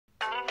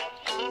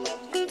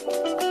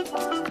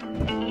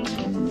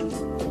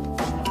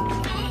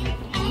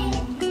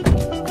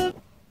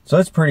So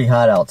it's pretty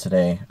hot out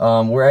today.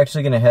 We're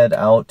actually gonna head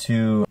out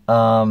to,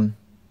 I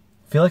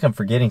feel like I'm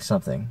forgetting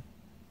something.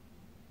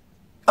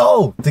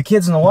 Oh, the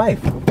kids and the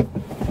wife.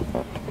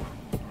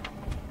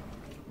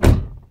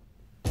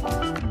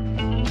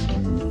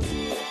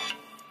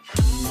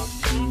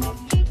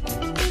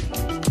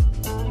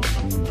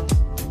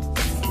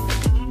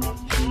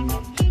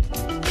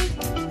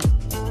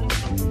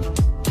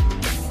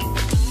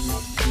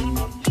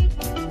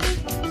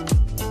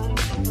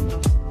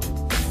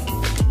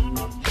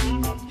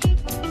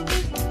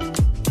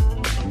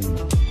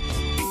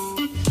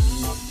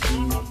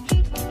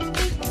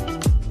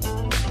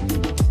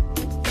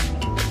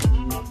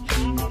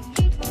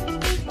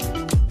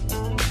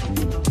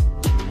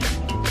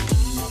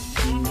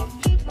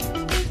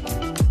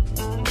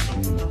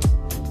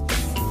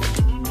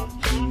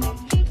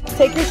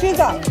 Take your shoes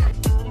off.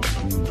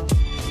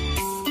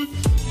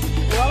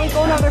 We're only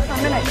going over for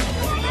a minute.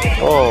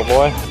 Oh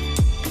boy.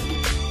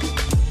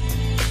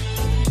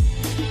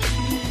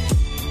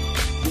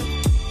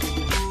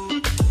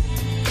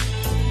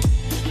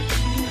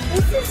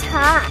 This is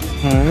hot.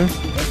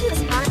 This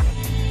is hot.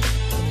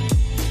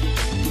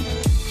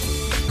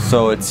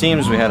 So it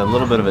seems we had a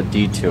little bit of a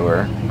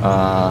detour.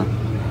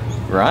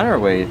 We're on our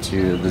way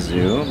to the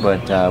zoo,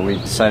 but we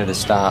decided to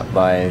stop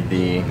by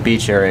the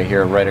beach area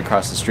here right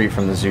across the street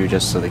from the zoo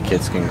just so the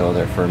kids can go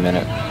there for a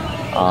minute.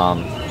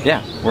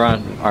 Yeah, we're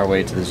on our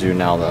way to the zoo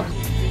now though.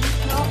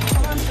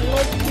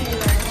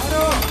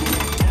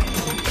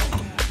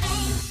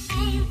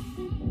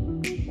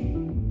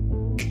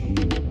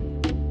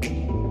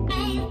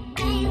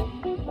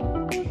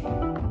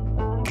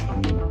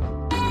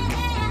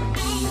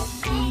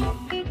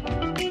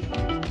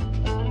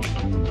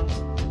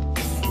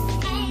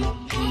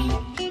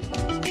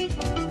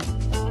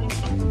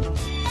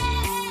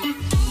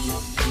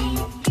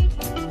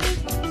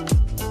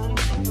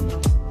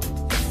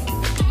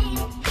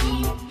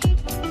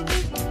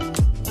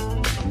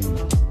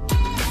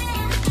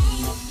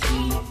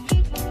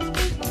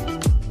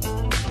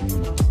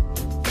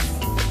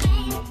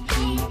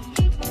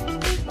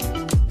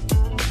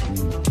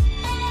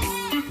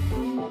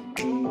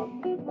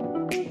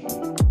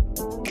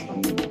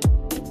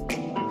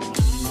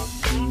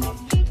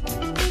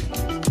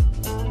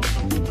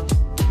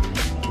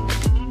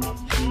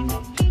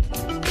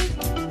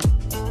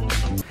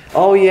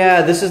 Oh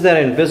yeah, this is that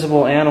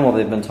invisible animal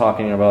they've been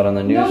talking about on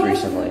the news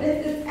recently.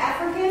 It's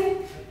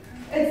African.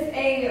 It's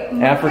a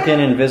African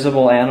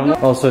invisible animal?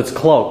 Oh, so it's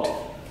cloaked.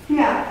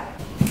 Yeah.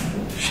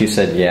 She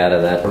said yeah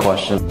to that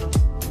question.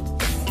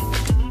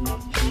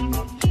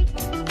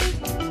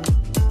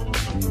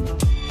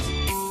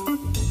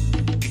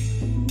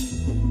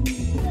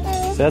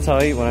 So that's how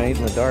I eat when I eat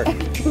in the dark.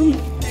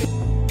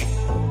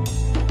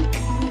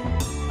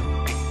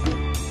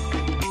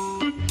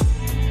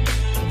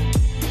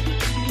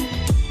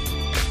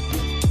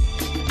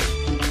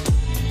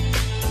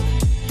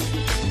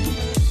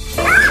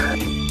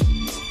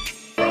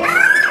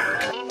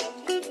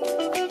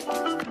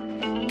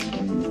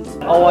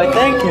 Oh, I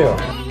thank you.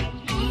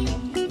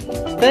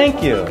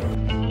 Thank you.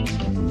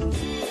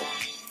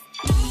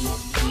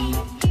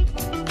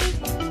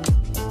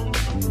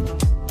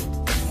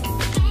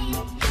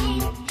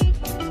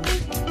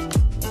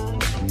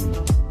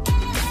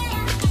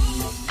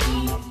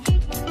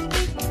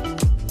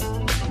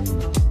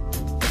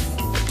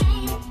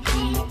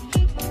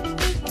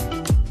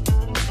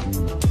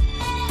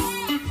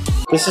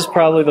 This is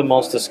probably the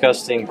most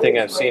disgusting thing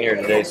I've seen here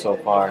today so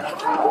far.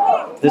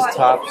 This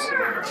tops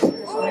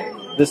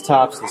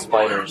the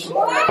spiders.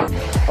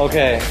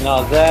 Okay,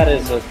 now that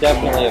is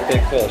definitely a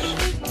big fish.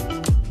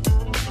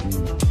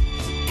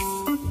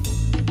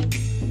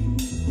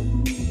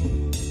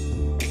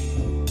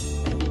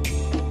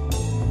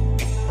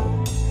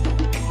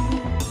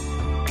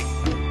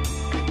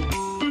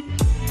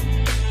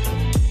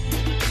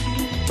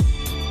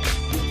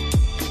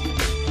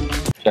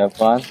 Did you have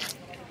fun?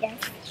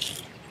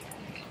 Yes.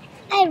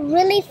 I had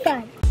really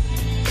fun.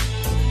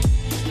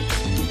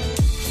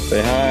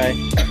 Say hi.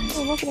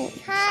 Oh, look at it.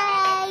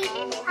 Hi.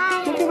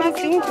 Hi. Look at my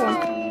finger.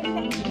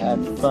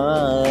 Have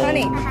fun.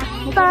 Honey.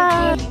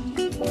 Bye.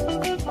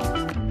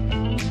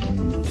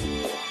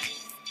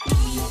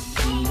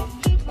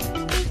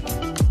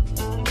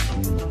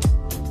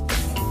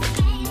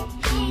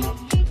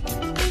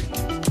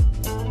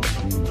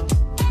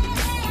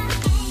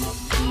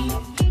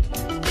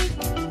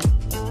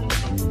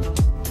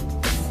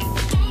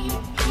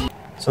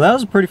 So that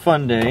was a pretty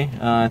fun day.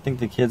 I think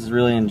the kids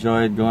really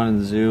enjoyed going to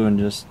the zoo and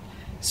just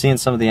seeing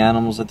some of the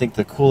animals. I think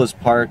the coolest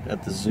part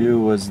at the zoo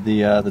was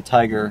the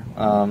tiger.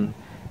 The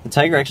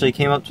tiger actually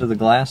came up to the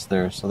glass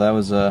there, so that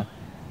was a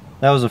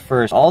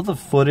first. All the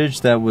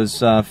footage that was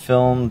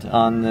filmed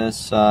on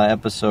this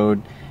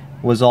episode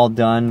was all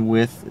done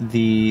with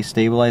the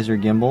stabilizer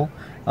gimbal.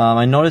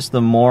 I noticed the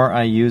more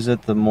I use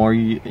it, the more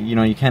you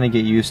kind of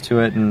get used to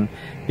it and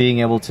being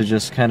able to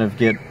just kind of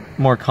get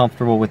more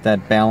comfortable with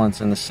that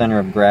balance in the center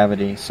of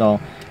gravity. So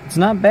it's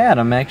not bad.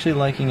 I'm actually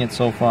liking it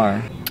so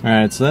far.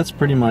 Alright, so that's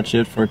pretty much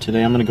it for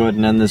today. I'm going to go ahead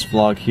and end this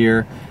vlog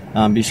here.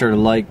 Be sure to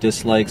like,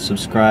 dislike,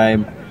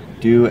 subscribe,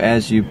 do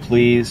as you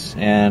please,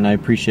 and I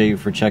appreciate you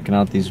for checking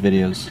out these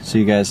videos. See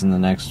you guys in the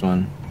next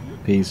one.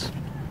 Peace.